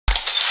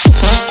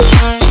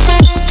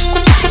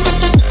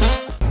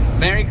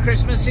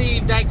Christmas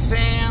Eve, Dyches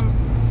fam.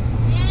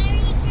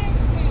 Merry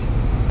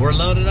Christmas. We're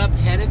loaded up,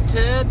 headed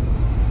to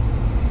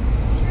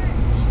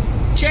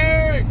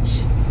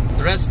church.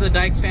 The rest of the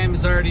Dyches fam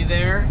is already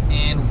there,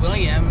 and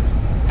William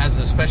has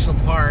a special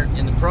part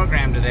in the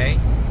program today.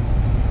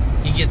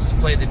 He gets to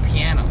play the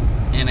piano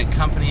and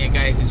accompany a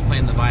guy who's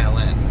playing the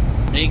violin.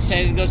 Are you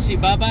excited to go see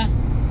Bubba?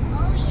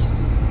 Oh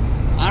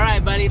yeah. All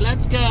right, buddy,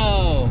 let's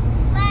go.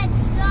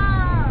 Let's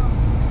go.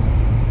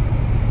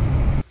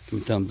 Give me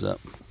a thumbs up.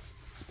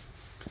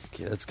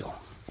 Okay, let's go.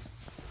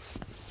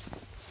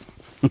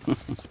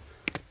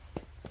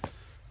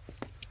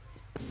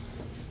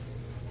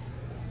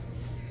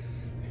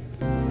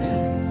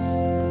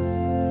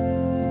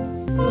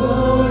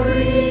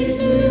 Glory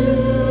to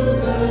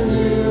the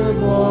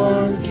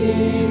newborn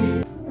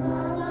King.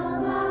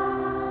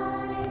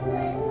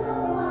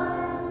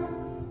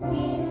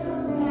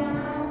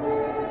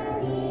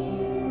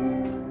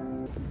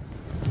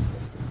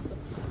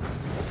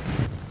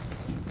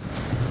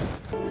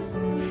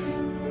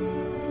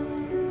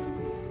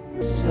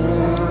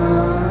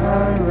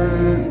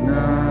 Silent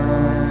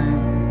night,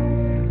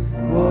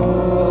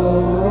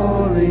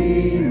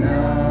 holy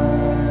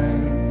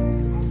night,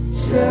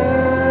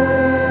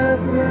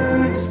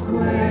 shepherds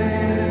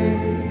quake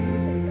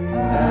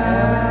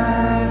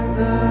at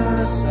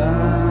the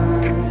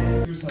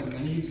sound. Jews have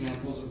many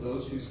examples of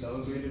those who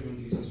celebrated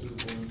when Jesus was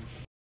born.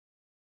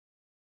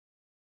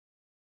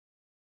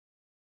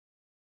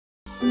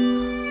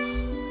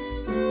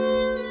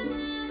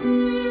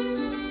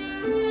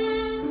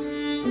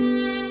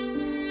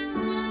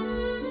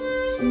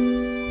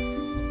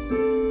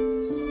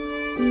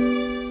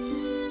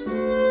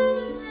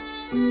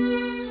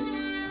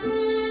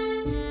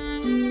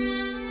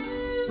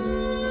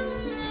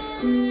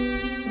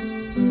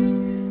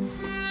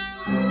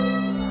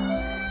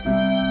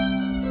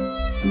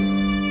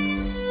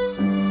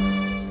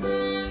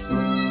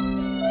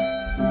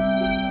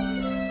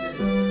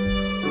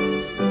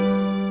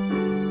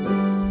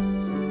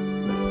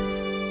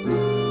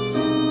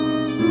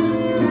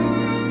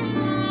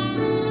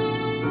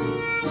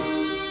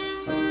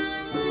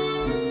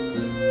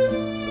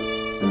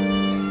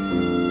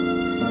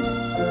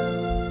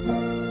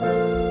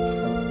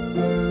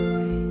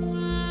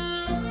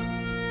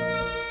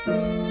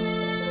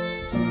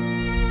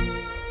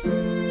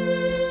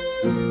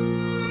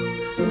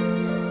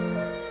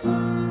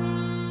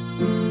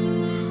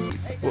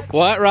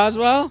 What,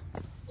 Roswell?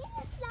 It's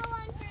snow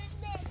on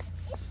Christmas.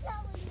 It's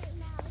snowing right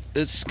now.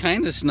 It's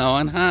kind of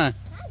snowing, huh?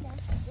 Kinda.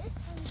 This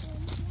one's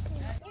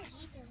your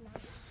Jeep is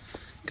not.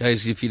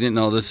 Guys, if you didn't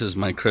know, this is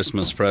my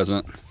Christmas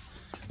present.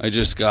 I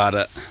just got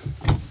it.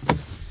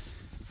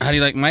 How do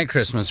you like my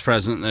Christmas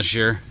present this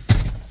year?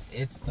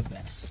 It's the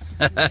best.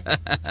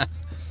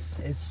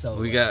 It's so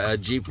We good. got a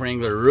Jeep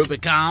Wrangler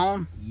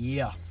Rubicon,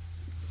 Yeah.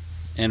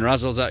 and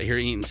Roswell's out here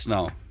eating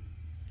snow.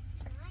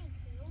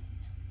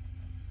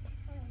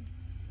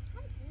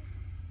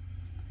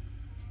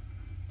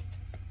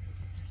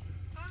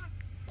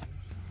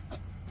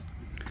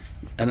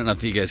 I don't know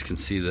if you guys can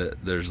see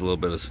that there's a little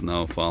bit of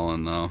snow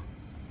falling though.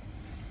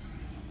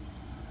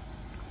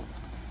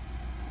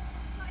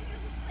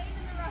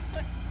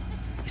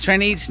 He's trying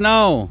to eat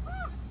snow.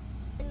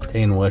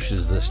 Tane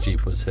wishes this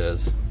Jeep was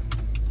his.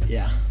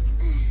 Yeah.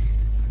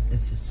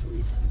 This is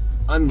sweet.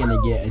 I'm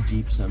gonna get a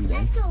Jeep someday.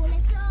 Let's go.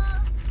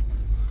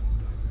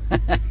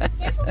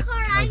 Guess what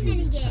car I'm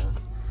gonna get?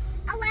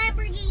 A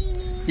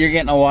Lamborghini. You're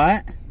getting a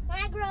what? When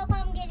I grow up,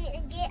 I'm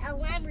gonna get a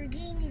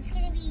Lamborghini. It's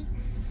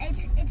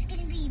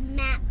gonna be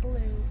matte blue.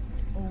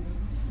 Oh,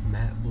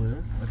 matte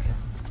blue.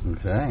 Okay.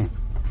 Okay.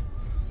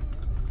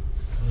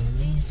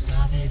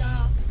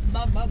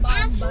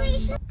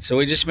 Actually, So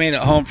we just made it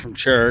home from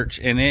church,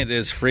 and it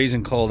is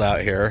freezing cold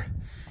out here.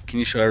 Can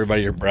you show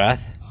everybody your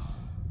breath?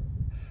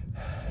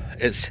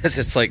 It says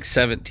it's like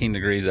 17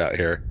 degrees out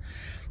here.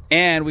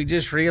 And we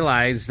just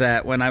realized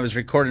that when I was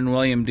recording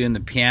William doing the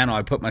piano,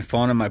 I put my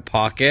phone in my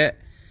pocket,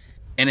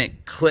 and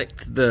it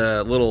clicked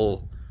the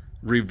little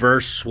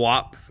reverse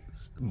swap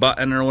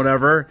button or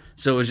whatever.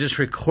 So it was just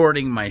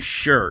recording my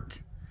shirt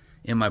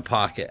in my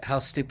pocket. How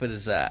stupid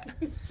is that?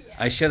 Yeah.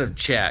 I should have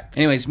checked.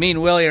 Anyways, me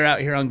and Willie are out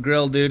here on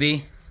grill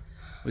duty.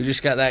 We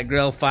just got that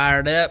grill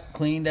fired up,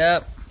 cleaned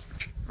up,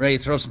 ready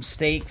to throw some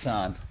steaks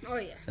on. oh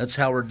yeah. That's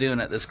how we're doing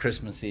it this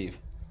Christmas Eve.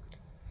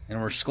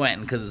 And we're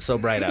squinting because it's so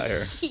bright out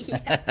here.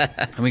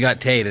 And we got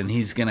Tate, and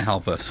he's going to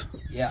help us.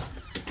 Yeah.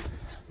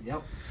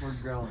 Yep.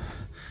 We're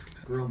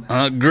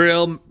grilling.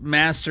 Grill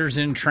masters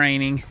in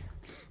training.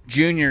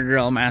 Junior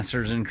grill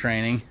masters in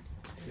training.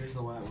 Here's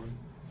the white one.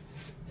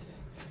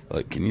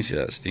 Look, can you see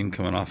that steam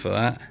coming off of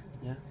that?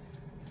 Yeah.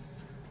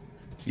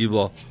 You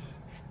blow.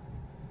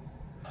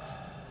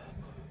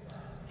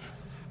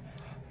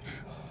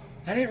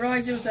 I didn't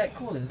realize it was that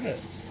cool. Is it?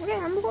 Okay,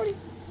 I'm recording.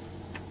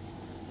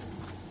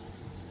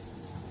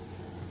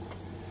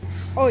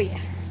 Oh yeah.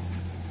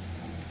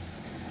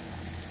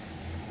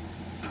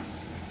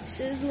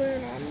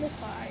 Sizzling on the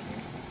fire.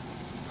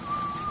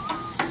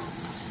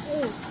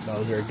 Ooh.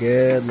 Those are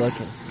good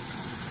looking.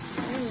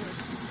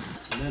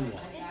 Mm. And then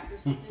what?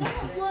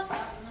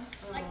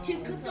 Like 2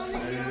 cooked on the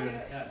middle.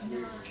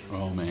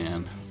 Oh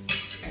man.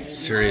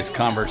 Serious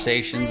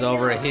conversations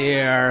over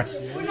here.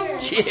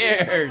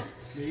 Cheers.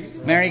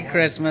 Merry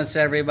Christmas,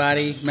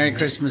 everybody. Merry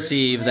Christmas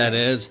Eve, that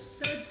is.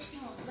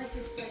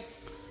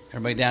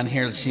 Everybody down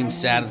here seems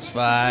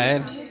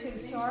satisfied.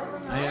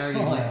 I already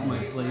left my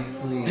plate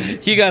clean.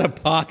 You got a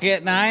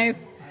pocket knife?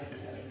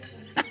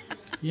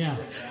 Yeah.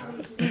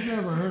 I've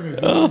never heard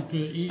of going to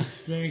eat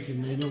steak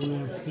and they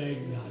don't have steak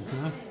guys,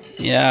 huh?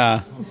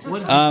 Yeah.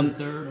 What is the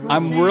third one?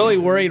 I'm really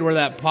worried where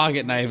that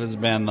pocket knife has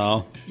been,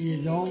 though.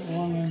 You don't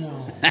want to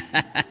know.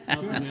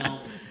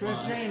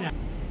 Christina.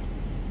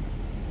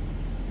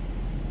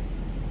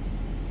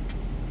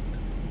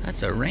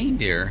 That's a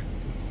reindeer.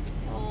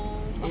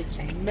 It's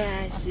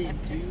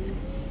massive, dude.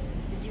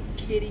 Are you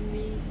kidding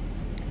me?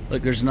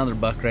 Look, there's another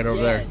buck right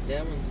over there.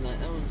 That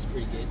one's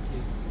pretty good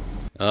too.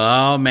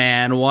 Oh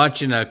man,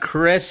 watching a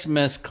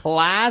Christmas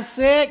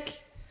classic.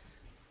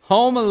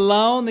 Home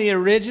Alone, the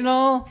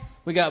original.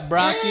 We got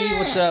Brocky.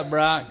 What's up,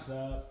 Brock? What's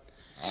up?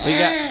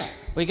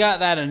 We got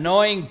that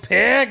annoying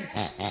pig.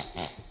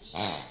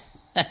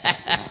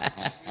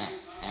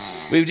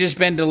 We've just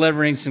been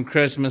delivering some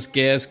Christmas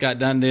gifts. Got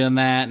done doing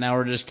that. Now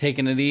we're just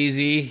taking it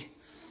easy,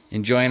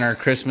 enjoying our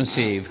Christmas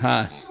Eve,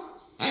 huh?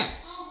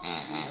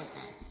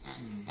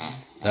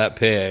 That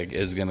pig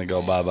is gonna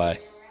go bye-bye.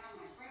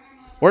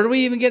 Where do we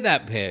even get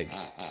that pig?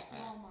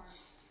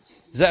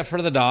 Is that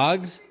for the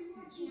dogs?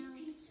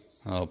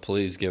 Oh,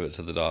 please give it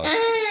to the dogs.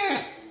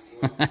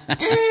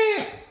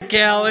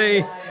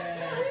 Kelly.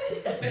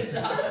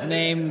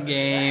 Name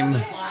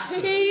game.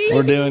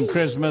 We're doing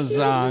Christmas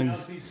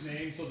songs. Each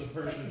name, so the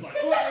person's like,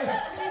 Are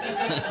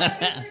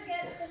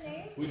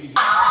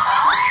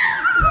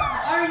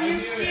you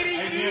kidding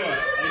I me? knew it. I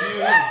knew he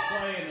was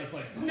playing. It's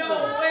like, No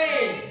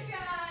way!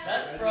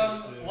 That's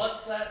from,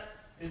 what's that?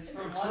 It's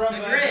from The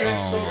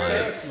Grinch.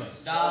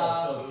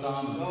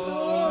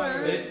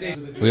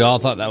 We all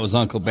thought that was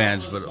Uncle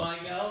Benj, but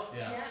Find out?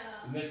 Yeah.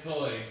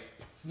 McCoy,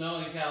 Snow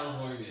in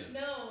California.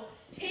 No.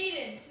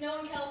 Tayden, Snow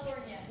in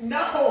California.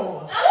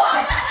 No!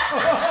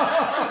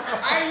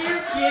 Are you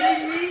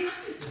kidding me?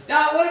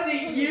 That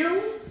wasn't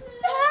you?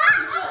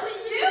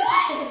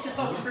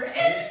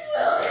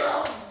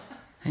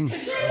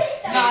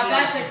 Nah,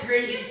 that's a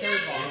crazy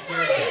curveball.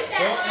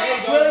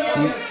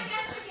 William,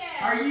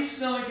 are you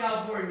Snow in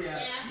California?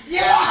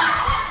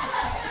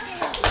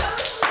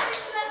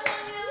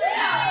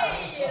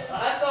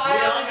 That's why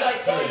I was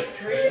like, that's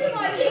crazy.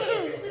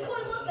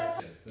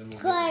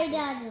 Corey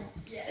doesn't.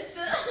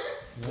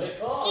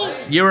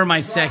 you were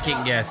my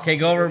second guess. Okay,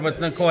 go over with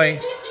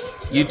Nikoi.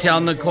 You tell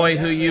Nikoi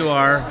who you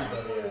are.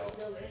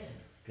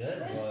 Good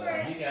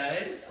boy. You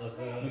guys?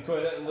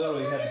 McCoy, that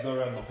literally had to go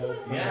around the whole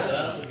field. Yeah,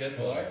 that was a good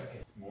boy.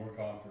 More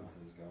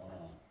conferences going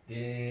on.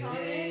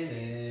 Are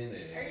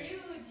you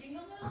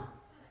Jingle Bell?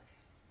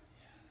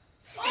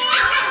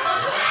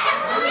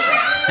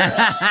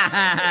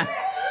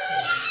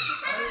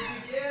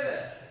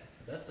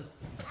 That's a...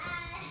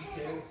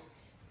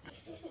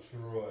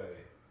 Troy.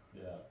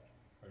 Yeah.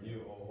 Are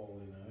you Oh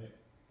Holy Night?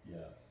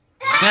 Yes.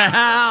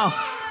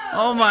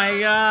 Oh my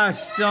gosh,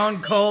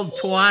 Stone Cold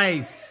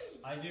twice.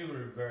 I do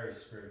very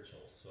spiritual,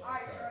 so.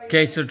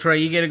 Okay, so Troy,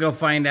 you get to go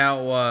find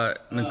out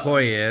what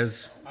Nikoi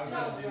is. I was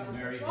going to do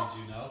Mary, did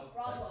you know?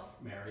 Roswell.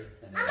 Mary.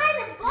 And I'm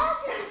on the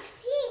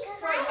boss's team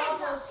because I had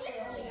help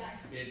picking.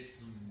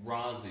 It's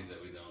Rozzy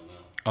that we don't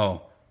know.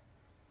 Oh.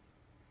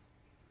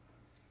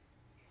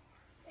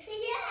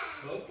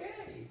 Yeah.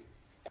 Okay.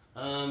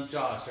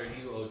 Josh, are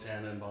you O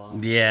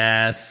Tannenbaum?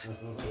 Yes.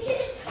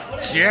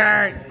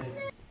 Sure.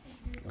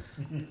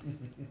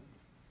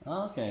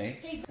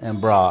 Okay. And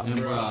Brock. And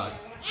Brock.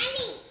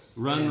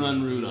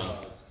 Run,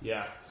 Rudolph.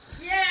 Yeah.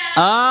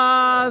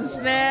 Oh,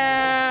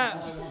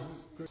 snap.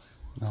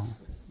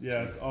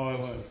 Yeah, it's all I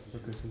want for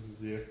Christmas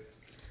is you.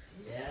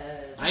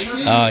 I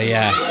knew. Oh,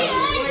 yeah.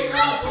 Wait,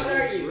 Ross, what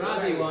are you?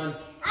 Rozzy won.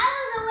 I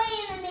was away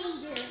in the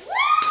major.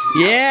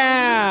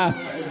 Yeah.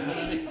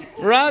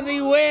 Rozzy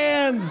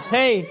wins.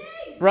 Hey,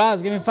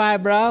 Roz, give me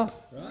 5, bro.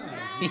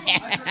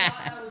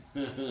 Yeah.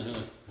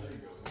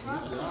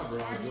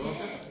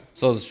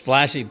 So those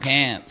flashy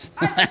pants.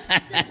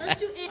 Let's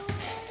do it.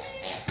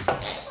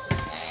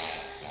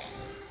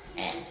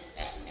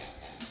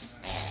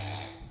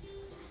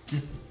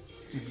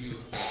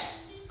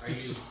 Are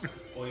you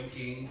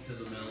oinking to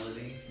the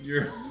melody?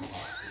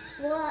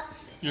 What?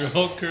 Your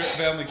whole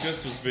family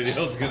Christmas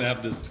video is going to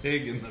have this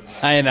pig in the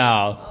back. I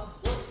know.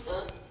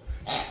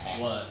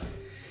 What?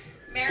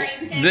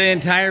 The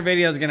entire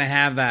video is going to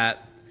have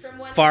that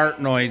fart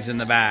noise in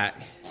the back.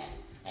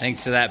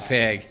 Thanks to that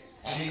pig.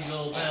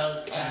 Jingle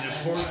bells and a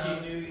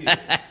porky New Year.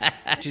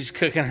 She's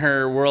cooking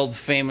her world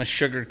famous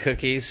sugar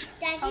cookies.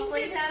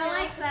 Hopefully Santa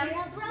likes them.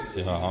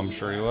 Yeah, I'm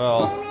sure he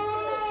will.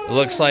 It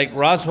looks like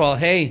Roswell.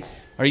 Hey,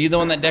 are you the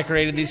one that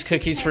decorated these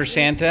cookies for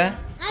Santa?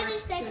 I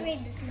just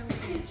decorated the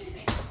snowman.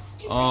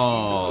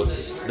 Oh,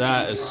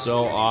 that is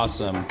so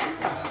awesome.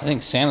 I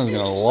think Santa's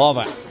gonna love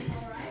it.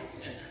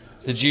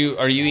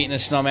 Are you eating a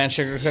snowman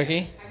sugar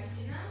cookie?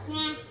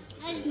 Nah,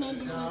 I just made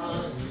this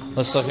one.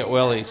 Let's look at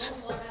Willie's.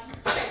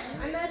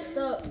 I messed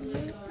up.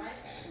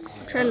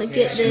 trying to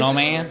get this.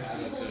 Snowman.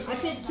 I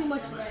picked too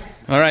much red.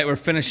 All right, we're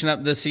finishing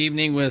up this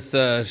evening with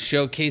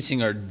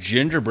showcasing our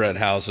gingerbread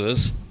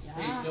houses.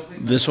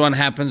 This one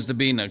happens to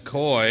be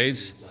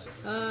Nicoy's.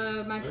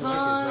 My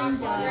pond,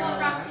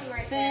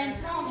 fence,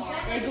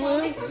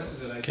 igloo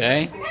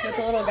Okay. with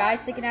a little guy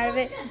sticking out of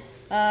it.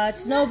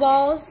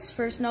 Snowballs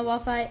for a snowball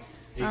fight.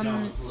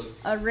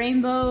 A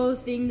rainbow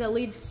thing that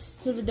leads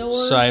to the door.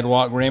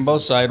 Sidewalk, rainbow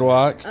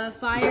sidewalk. A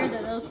fire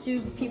that those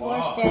two people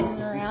are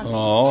standing around.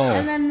 Oh.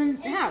 And then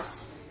the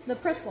house, the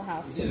pretzel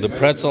house. The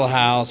pretzel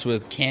house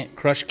with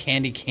crushed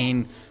candy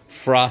cane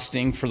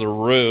frosting for the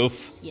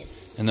roof.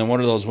 Yes. And then what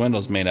are those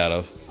windows made out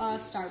of?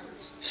 Starburst.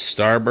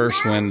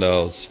 Starburst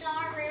windows.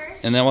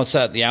 And then what's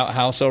that, the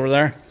outhouse over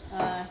there?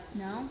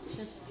 No,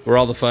 just. Where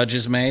all the fudge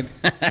is made?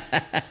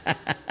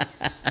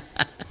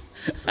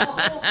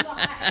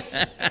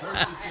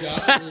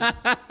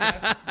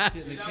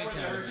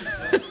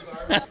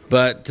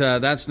 But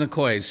that's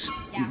Nicoy's.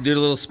 Do the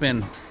little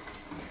spin.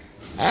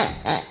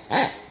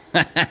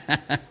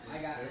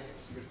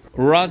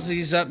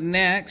 Rosie's up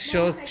next.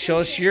 Show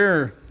us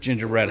your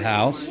gingerbread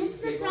house. This is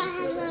the front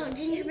has a little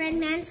gingerbread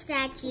man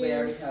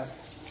statue.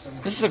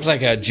 This looks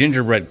like a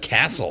gingerbread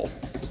castle.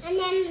 And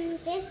then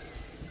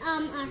this,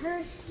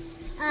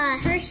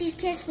 Hershey's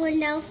Kiss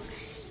window,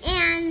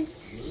 and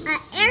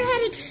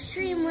Airhead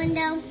Extreme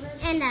window,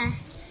 and a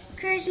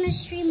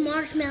Christmas tree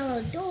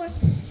marshmallow door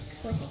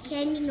with a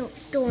candy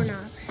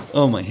doorknob.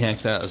 Oh my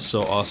heck, that is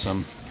so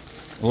awesome.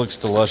 It looks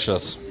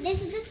delicious.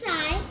 This is the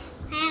side.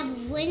 I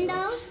have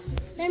windows.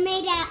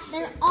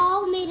 They're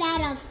all made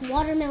out of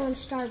watermelon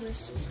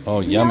Starburst.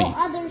 Oh, yummy. No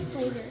other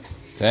flavor.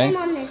 Okay. Same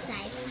on this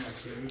side.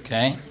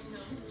 Okay.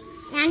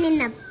 And in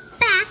the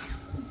back,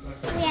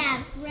 we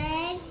have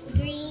red,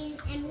 green,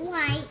 and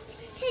white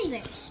teddy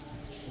bears.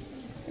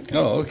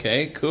 Oh,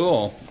 okay,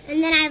 cool.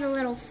 And then I have a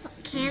little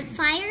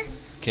campfire.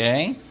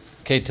 Okay.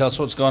 Okay, tell us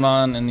what's going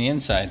on in the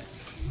inside.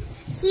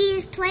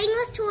 He's playing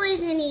with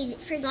toys and he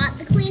forgot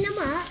to clean them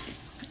up.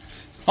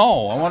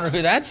 Oh, I wonder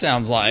who that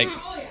sounds like.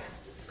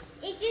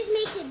 It just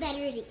makes it better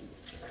to eat.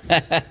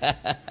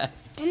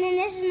 And then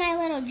this is my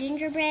little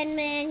gingerbread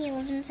man. He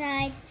lives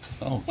inside.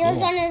 Oh, He lives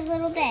cool. on his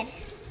little bed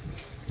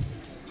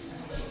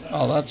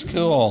Oh, that's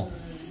cool.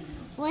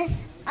 with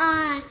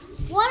a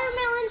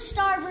watermelon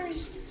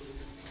Starburst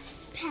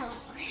pillow.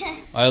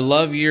 I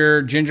love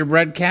your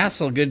gingerbread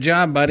castle. Good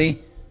job, buddy.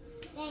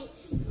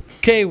 Thanks.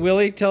 Okay,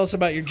 Willie, tell us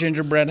about your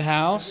gingerbread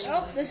house.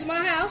 Oh, this is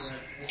my house.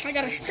 I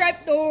got a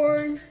striped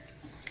door.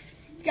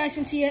 You guys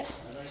can see it.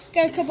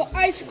 Got a couple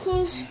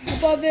icicles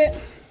above it.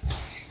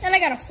 Then I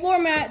got a floor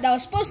mat that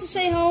was supposed to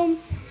say home,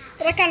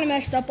 but I kind of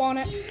messed up on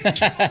it. I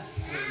kind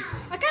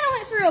of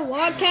went for a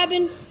log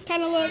cabin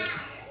kind of look.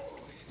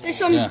 There's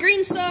some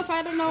green stuff.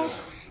 I don't know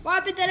why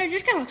I put that. It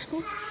just kind of looks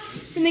cool.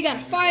 Then they got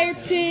a fire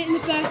pit in the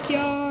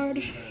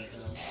backyard.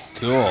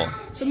 Cool.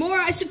 Some more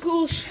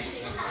icicles.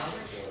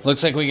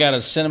 Looks like we got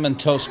a Cinnamon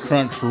Toast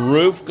Crunch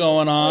roof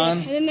going on.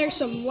 And then there's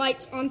some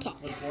lights on top.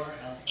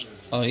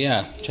 Oh,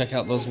 yeah. Check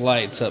out those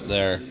lights up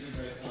there.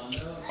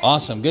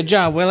 Awesome. Good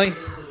job, Willie.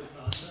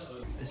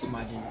 This is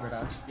my gingerbread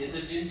house. It's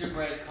a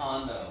gingerbread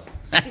condo.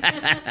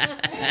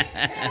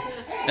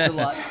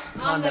 Deluxe.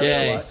 Condo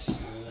Okay. deluxe.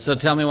 So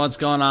tell me what's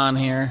going on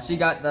here. So you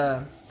got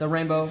the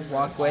rainbow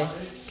walkway.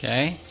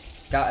 Okay.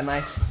 Got a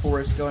nice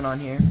forest going on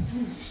here.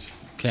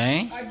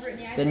 Okay.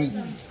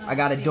 Then I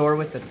got a door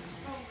with a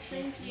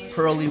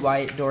pearly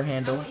white door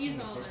handle.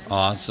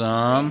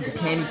 Awesome.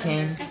 Candy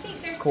cane,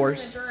 of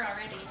course.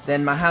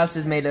 Then my house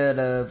is made out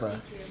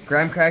of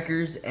graham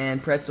crackers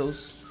and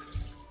pretzels.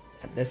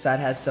 This side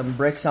has some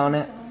bricks on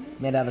it,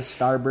 made out of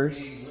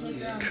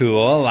Starbursts.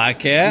 Cool.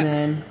 Like And it.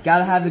 then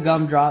gotta have the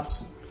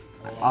gumdrops.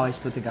 I always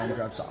put the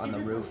gumdrops on the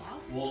roof.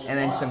 And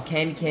then some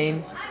candy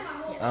cane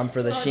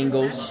for the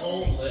shingles.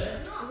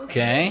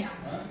 Okay.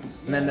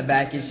 And then the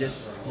back is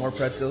just more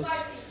pretzels.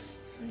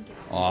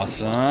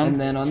 Awesome.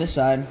 And then on this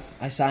side,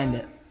 I signed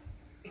it.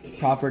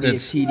 Property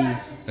It's- of TD.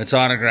 It's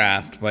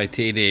autographed by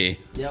TD.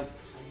 Yep.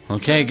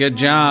 Okay, good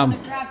job.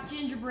 Craft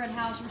gingerbread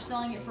house. We're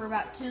selling it for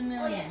about $2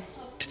 million.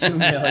 $2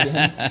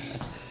 million.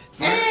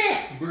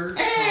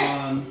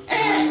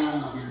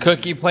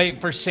 Cookie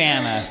plate for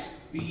Santa.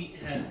 Beat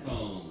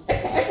headphones.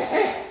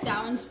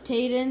 That one's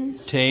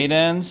Taden's.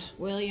 Tadens,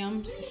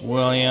 Williams.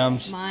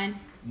 Williams, Mine.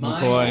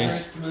 McCoy's,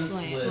 Christmas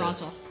list.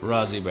 Roswell's.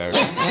 Rosie Bear.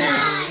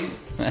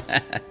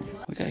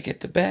 We gotta get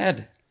to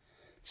bed.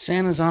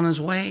 Santa's on his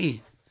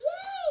way.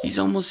 He's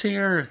almost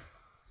here.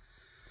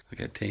 Look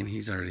at Tane,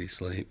 he's already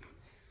asleep.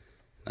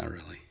 Not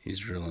really. He's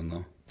drilling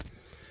though.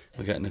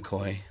 We got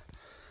Nicoy.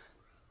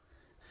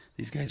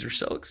 These guys are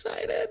so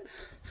excited.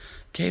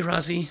 Okay,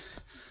 Rosie,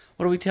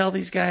 what do we tell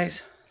these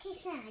guys? Okay,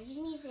 Sam, I just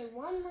need to say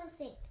one more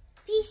thing.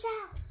 Peace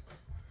out.